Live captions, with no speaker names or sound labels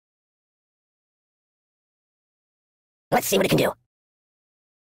Let's see what it can do.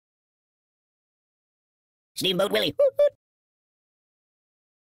 Steamboat Willie.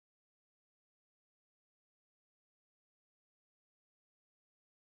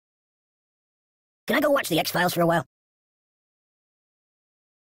 Can I go watch the X-Files for a while?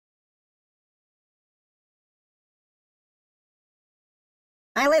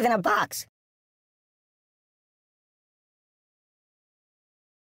 I live in a box.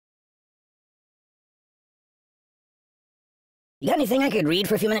 You got anything I could read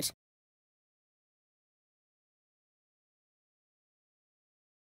for a few minutes?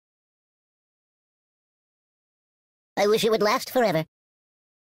 I wish it would last forever.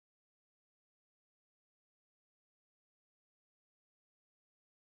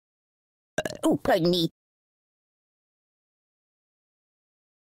 Oh, pardon me.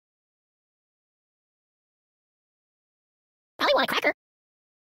 Probably want a cracker.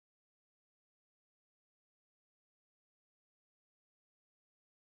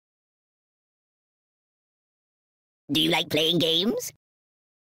 Do you like playing games?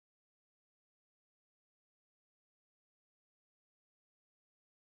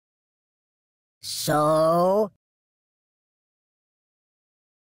 So?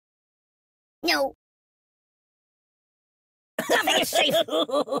 No. Nothing is safe.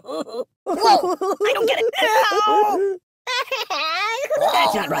 Whoa! I don't get it. No!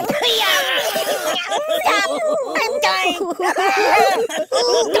 That's not right. Stop! I'm dying.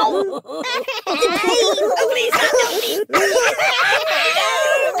 No! The pain! Oh, please, no, please.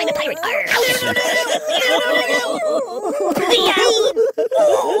 I'm a pirate.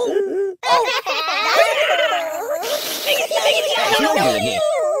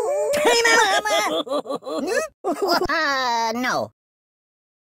 No.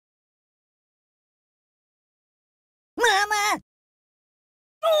 Mama!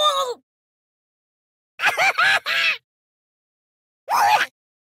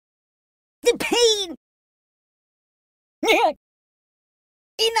 The pain!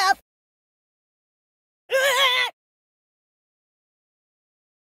 Enough!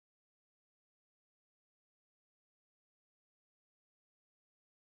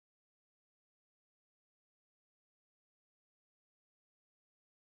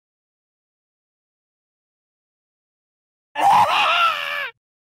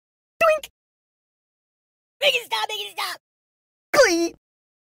 Doink! Make it stop! Make it stop! Glee!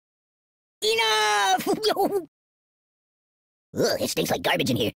 Enough! Ugh, it stinks like garbage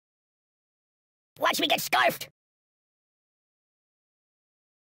in here. Watch me get scarfed!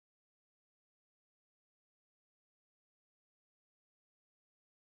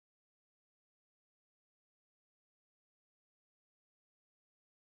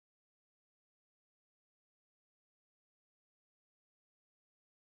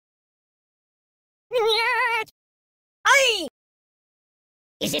 Aye!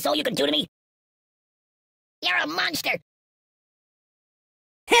 Is this all you can do to me? You're a monster!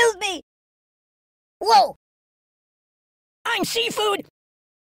 Help me! Whoa! I'm seafood!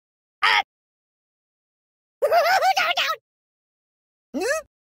 Ah! Hmm?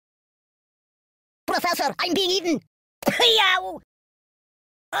 Professor, I'm being eaten! Yow!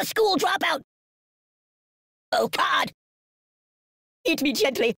 A school dropout! Oh, God! Eat me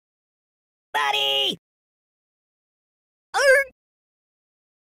gently! Buddy!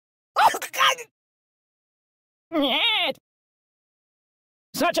 Oh, God!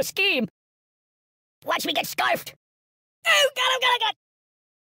 Such a scheme! Watch me get scarfed! Oh, God, oh, God, oh, God!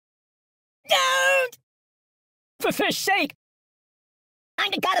 Don't! For fish's sake!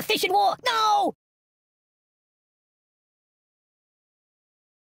 I'm the god of fish and war! No!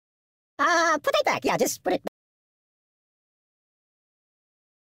 Put that back. Yeah, just put it back.